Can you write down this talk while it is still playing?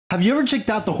Have you ever checked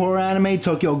out the horror anime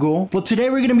Tokyo Ghoul? Well, today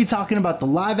we're going to be talking about the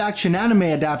live action anime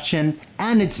adaptation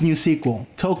and its new sequel,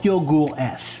 Tokyo Ghoul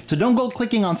S. So don't go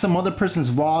clicking on some other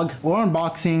person's vlog or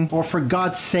unboxing, or for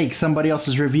God's sake, somebody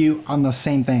else's review on the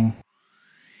same thing.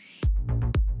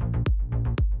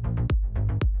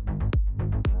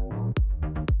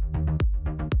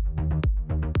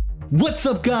 What's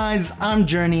up guys, I'm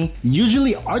Journey.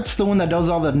 Usually Art's the one that does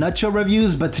all the nutshell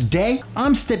reviews, but today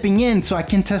I'm stepping in so I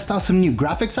can test out some new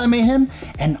graphics I made him,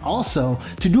 and also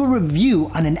to do a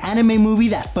review on an anime movie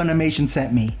that Funimation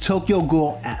sent me, Tokyo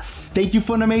Ghoul S. Thank you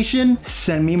Funimation,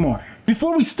 send me more.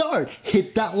 Before we start,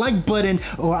 hit that like button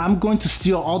or I'm going to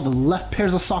steal all the left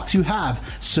pairs of socks you have,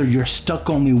 so you're stuck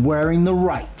only wearing the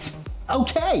right.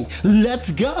 Okay,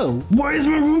 let's go. Why is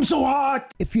my room so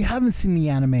hot? If you haven't seen the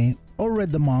anime, or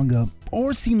read the manga,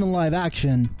 or seen the live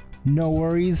action, no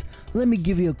worries, let me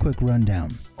give you a quick rundown.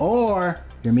 Or,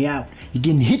 hear me out, you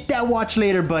can hit that watch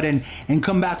later button and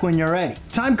come back when you're ready.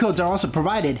 Time codes are also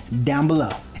provided down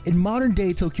below. In modern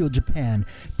day Tokyo, Japan,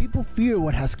 people fear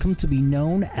what has come to be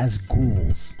known as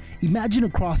ghouls. Imagine a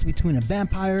cross between a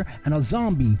vampire and a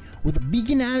zombie with a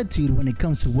vegan attitude when it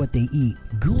comes to what they eat.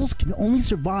 Ghouls can only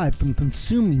survive from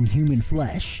consuming human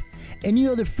flesh. Any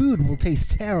other food will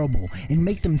taste terrible and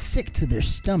make them sick to their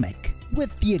stomach,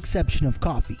 with the exception of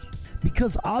coffee.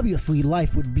 Because obviously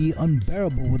life would be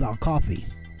unbearable without coffee.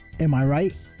 Am I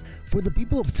right? For the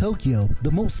people of Tokyo,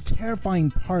 the most terrifying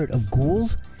part of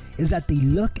ghouls is that they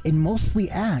look and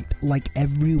mostly act like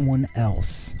everyone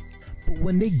else. But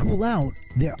when they ghoul out,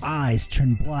 their eyes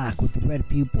turn black with red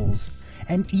pupils,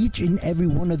 and each and every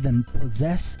one of them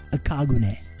possess a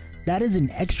kagune. That is an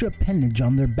extra appendage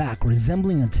on their back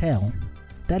resembling a tail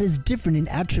that is different in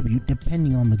attribute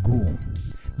depending on the ghoul.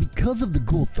 Because of the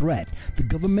ghoul threat, the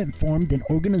government formed an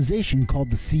organization called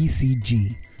the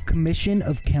CCG, Commission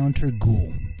of Counter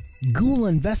Ghoul. Ghoul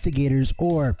investigators,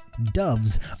 or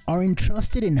doves, are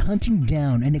entrusted in hunting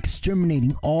down and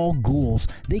exterminating all ghouls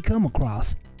they come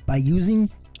across by using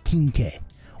kinke,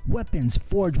 weapons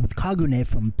forged with kagune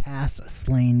from past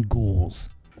slain ghouls.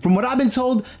 From what I've been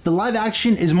told, the live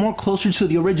action is more closer to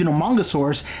the original manga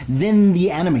source than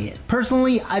the anime is.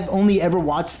 Personally, I've only ever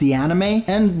watched the anime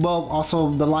and, well,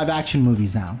 also the live action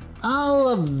movies now. I'll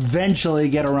eventually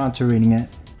get around to reading it.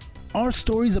 Our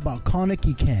story is about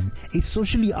Kaneki Ken, a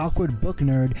socially awkward book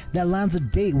nerd that lands a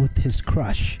date with his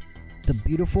crush, the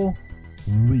beautiful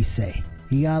Rise.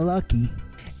 He got lucky,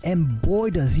 and boy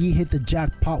does he hit the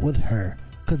jackpot with her,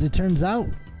 cause it turns out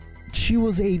she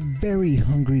was a very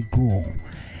hungry ghoul.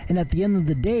 And at the end of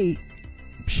the day,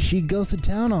 she goes to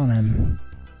town on him,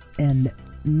 and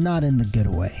not in the good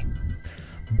way.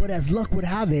 But as luck would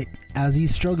have it, as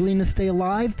he's struggling to stay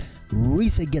alive,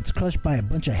 Risa gets crushed by a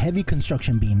bunch of heavy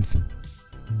construction beams.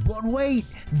 But wait,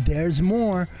 there's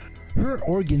more. Her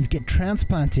organs get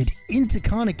transplanted into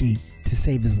Kaneki to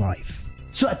save his life.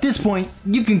 So at this point,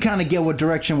 you can kind of get what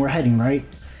direction we're heading, right?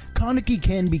 Kaneki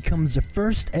Ken becomes the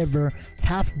first ever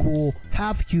half ghoul,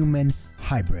 half human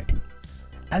hybrid.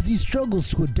 As he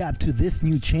struggles to adapt to this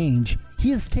new change,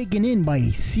 he is taken in by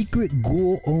a secret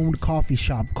ghoul-owned coffee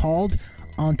shop called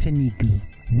Anteniku,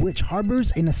 which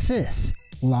harbors and assists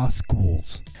lost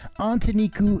ghouls.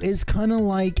 Anteniku is kinda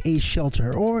like a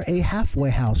shelter or a halfway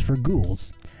house for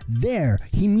ghouls. There,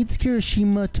 he meets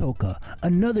Kirishima Toka,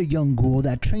 another young ghoul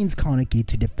that trains Kaneki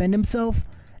to defend himself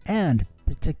and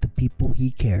protect the people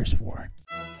he cares for.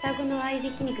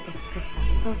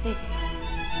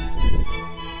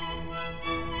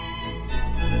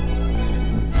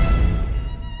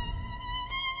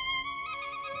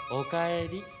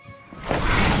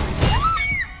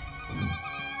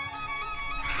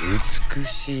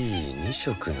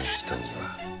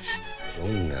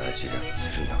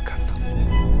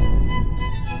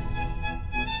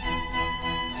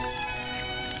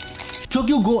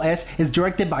 Tokyo Ghoul S is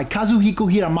directed by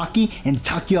Kazuhiko Hiramaki and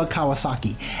Takuya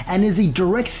Kawasaki, and is a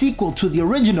direct sequel to the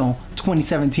original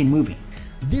 2017 movie.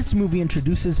 This movie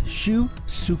introduces Shu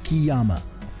Tsukiyama,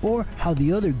 or how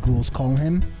the other ghouls call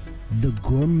him, the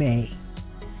Gourmet.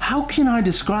 How can I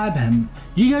describe him?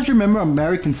 You guys remember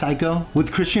American Psycho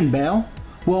with Christian Bale?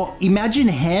 Well, imagine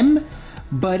him,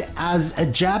 but as a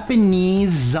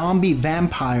Japanese zombie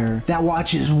vampire that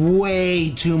watches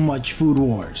way too much Food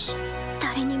Wars.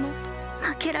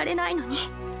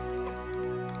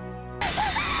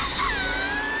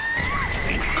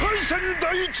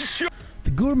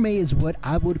 The Gourmet is what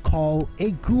I would call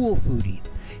a ghoul foodie.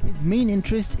 His main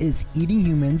interest is eating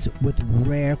humans with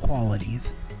rare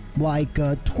qualities, like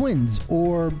twins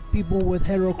or people with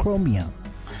heterochromia.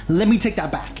 Let me take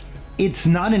that back. It's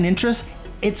not an interest,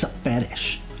 it's a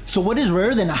fetish. So what is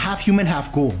rarer than a half human,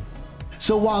 half ghoul?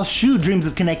 So while Shu dreams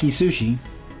of Kaneki sushi,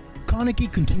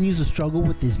 Kaneki continues to struggle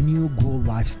with his new ghoul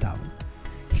lifestyle.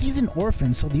 He's an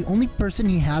orphan, so the only person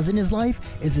he has in his life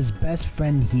is his best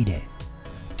friend Hide.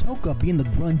 Toka, being the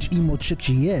grunge emo chick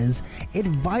she is,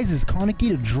 advises Kaneki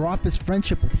to drop his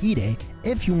friendship with Hide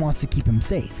if he wants to keep him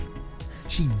safe.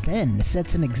 She then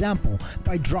sets an example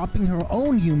by dropping her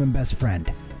own human best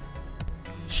friend.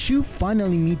 Shu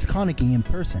finally meets Kaneki in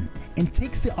person and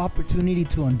takes the opportunity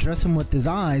to undress him with his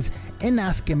eyes and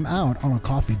ask him out on a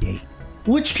coffee date,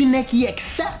 which Kaneki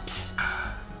accepts.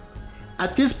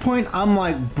 At this point, I'm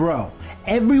like, bro,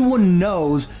 everyone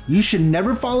knows you should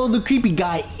never follow the creepy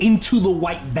guy into the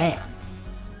white van.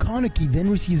 Kaneki then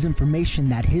receives information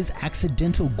that his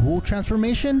accidental ghoul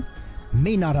transformation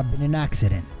may not have been an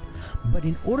accident, but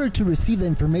in order to receive the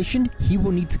information, he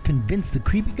will need to convince the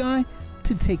creepy guy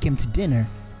to take him to dinner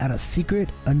at a secret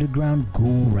underground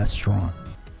ghoul restaurant.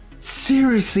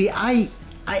 Seriously, I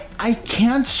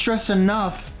can't stress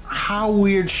enough how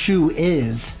weird Shu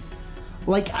is.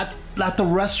 Like at the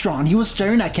restaurant, he was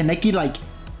staring at Kaneki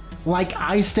like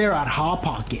I stare at Hot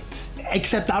Pockets.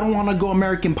 Except I don't want to go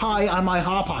American Pie on my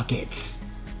Hot Pockets.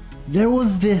 There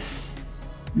was this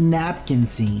napkin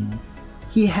scene.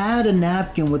 He had a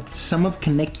napkin with some of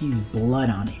Kaneki's blood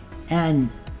on it,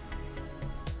 and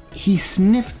he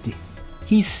sniffed it.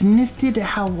 He sniffed it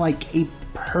how like a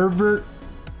pervert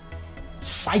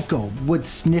psycho would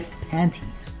sniff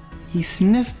panties. He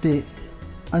sniffed it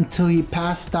until he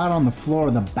passed out on the floor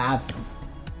of the bathroom.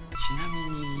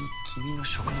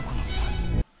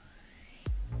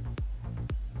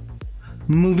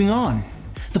 Moving on.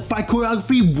 The fight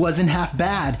choreography wasn't half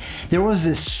bad. There was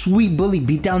this sweet bully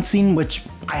beatdown scene, which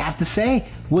I have to say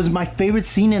was my favorite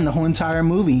scene in the whole entire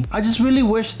movie. I just really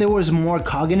wish there was more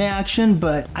Kagane action,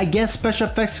 but I guess special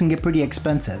effects can get pretty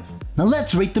expensive. Now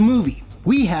let's rate the movie.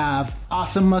 We have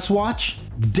awesome must watch,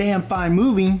 damn fine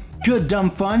movie, good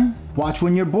dumb fun, watch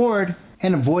when you're bored,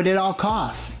 and avoid at all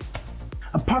costs.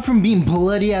 Apart from being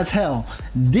bloody as hell,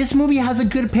 this movie has a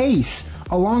good pace,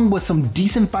 along with some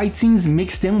decent fight scenes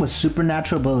mixed in with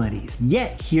supernatural abilities.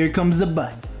 Yet here comes the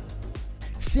but.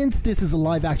 Since this is a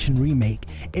live action remake,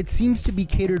 it seems to be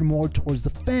catered more towards the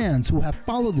fans who have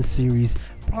followed the series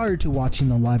prior to watching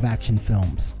the live action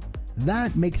films.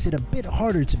 That makes it a bit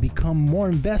harder to become more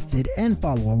invested and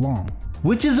follow along.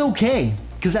 Which is okay,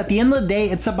 because at the end of the day,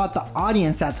 it's about the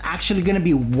audience that's actually going to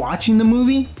be watching the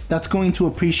movie that's going to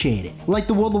appreciate it. Like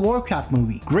the World of Warcraft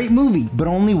movie. Great movie, but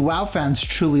only WoW fans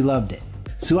truly loved it.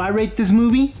 So I rate this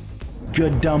movie,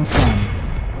 good dumb fun.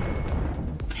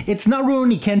 It's not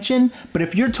Rurouni Kenshin, but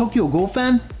if you're a Tokyo Ghoul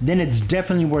fan, then it's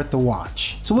definitely worth the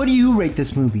watch. So what do you rate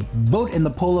this movie? Vote in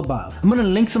the poll above. I'm gonna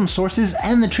link some sources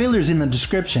and the trailers in the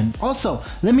description. Also,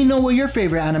 let me know what your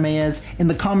favorite anime is in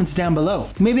the comments down below.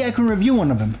 Maybe I can review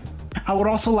one of them. I would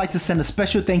also like to send a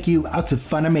special thank you out to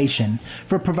Funimation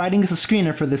for providing us a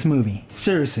screener for this movie.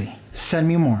 Seriously, send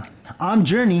me more. I'm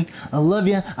Journey, I love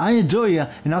ya, I adore ya,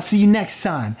 and I'll see you next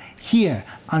time here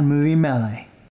on Movie Melee.